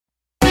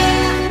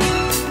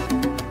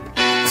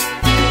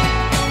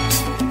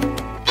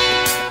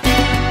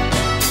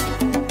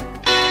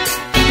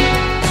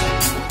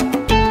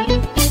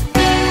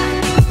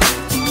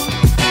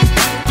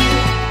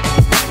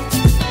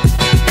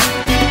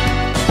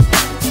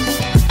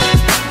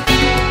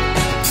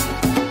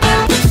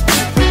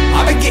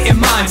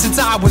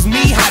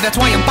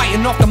That's why I'm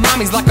biting off the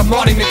mommies like a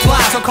Marty McFly.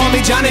 So call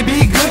me Johnny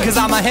B. Good, cause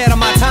I'm ahead of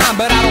my time.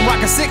 But I don't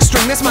rock a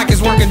 6-string, this mic is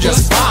working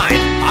just fine.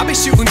 I'll be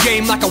shooting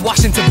game like a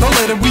Washington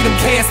bullet, and we them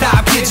can't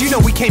stop kids. You know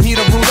we came here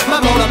to rule it.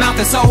 My motor mouth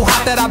is so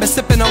hot that I've been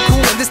sipping on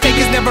coolant. This tank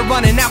is never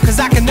running out cause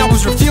I can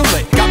always refuel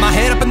it. Got my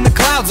head up in the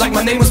clouds like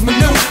my name was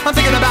Manu. I'm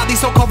thinking about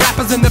these so-called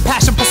rappers and their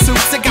passion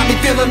pursuits. It got me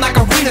feeling like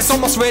arenas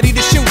almost ready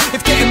to shoot.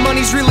 If getting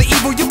money's really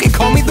evil, you can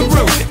call me the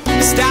Root.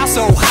 Style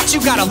so hot you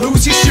gotta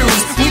lose your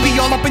shoes. We be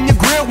all up in your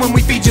grill when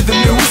we feed you the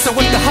news. So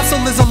if the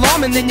hustle is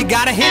alarming, then you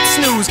gotta hit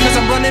snooze, cause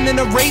I'm running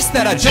in a race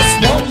that I just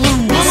won't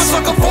lose. I'm a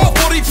sucker for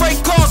 40 freight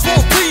cars,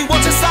 4P,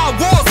 watching Star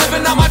Wars,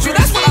 living out my dream,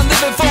 that's what I'm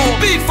living for.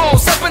 B4,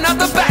 stepping out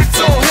the back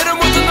door, hit him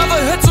with another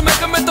hit to make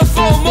him hit the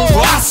floor more.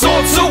 I saw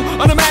two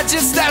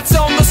unimagined stats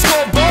on the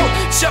scoreboard,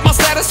 check my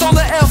status on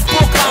the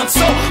F-book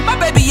console. My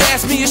baby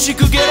asked me if she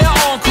could get an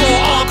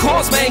encore.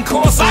 Encore's main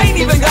course, I ain't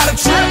even got a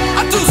trip.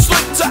 I do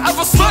slick to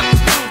ever slip,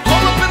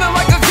 hold up in it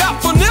like a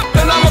gap for nip,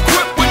 and I'm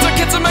equipped with the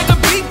kit to make the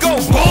beat go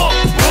bump,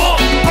 bump.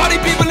 Party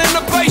people in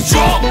the bass,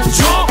 jump,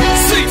 jump.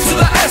 C to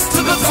the S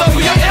to the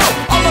W, L,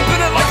 all up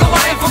in it like a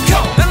lion for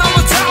kill. And I'm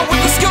a town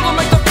with the skill to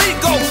make the beat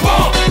go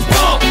bump,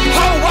 bump.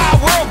 Whole wide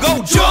world go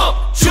jump,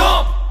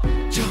 jump,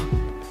 jump,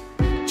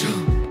 jump, jump,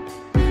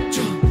 jump,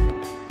 jump,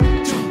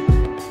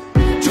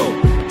 jump,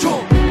 jump,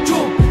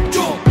 jump,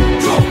 jump,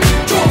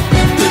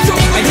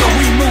 jump. And yo,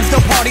 we move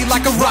the party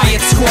like a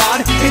riot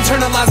squad.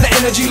 Internalize the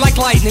energy like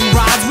lightning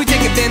rods. We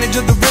take advantage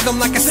of the rhythm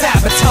like a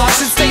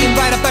sabotage. It's staying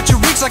right up at your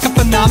reach like a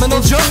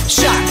phenomenal jump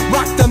shot.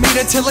 Rock the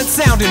meter till it's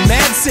sounding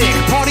mad sick.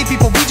 Party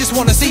people, we just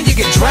wanna see you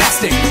get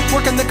drastic.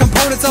 Working the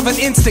components of an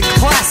instant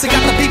classic.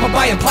 Got the people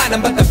buying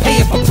platinum, but they're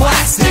paying for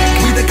plastic.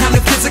 We the kind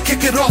of kids that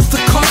kick it off the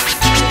cuff.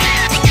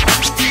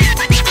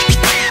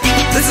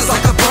 This is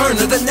like a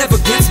burner that never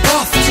gets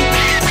buffed.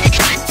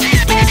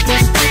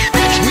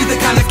 We the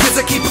kind of kids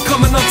that keep it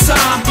coming on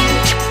time.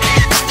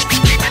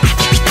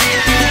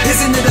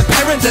 Isn't it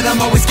apparent that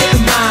I'm always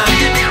getting mine?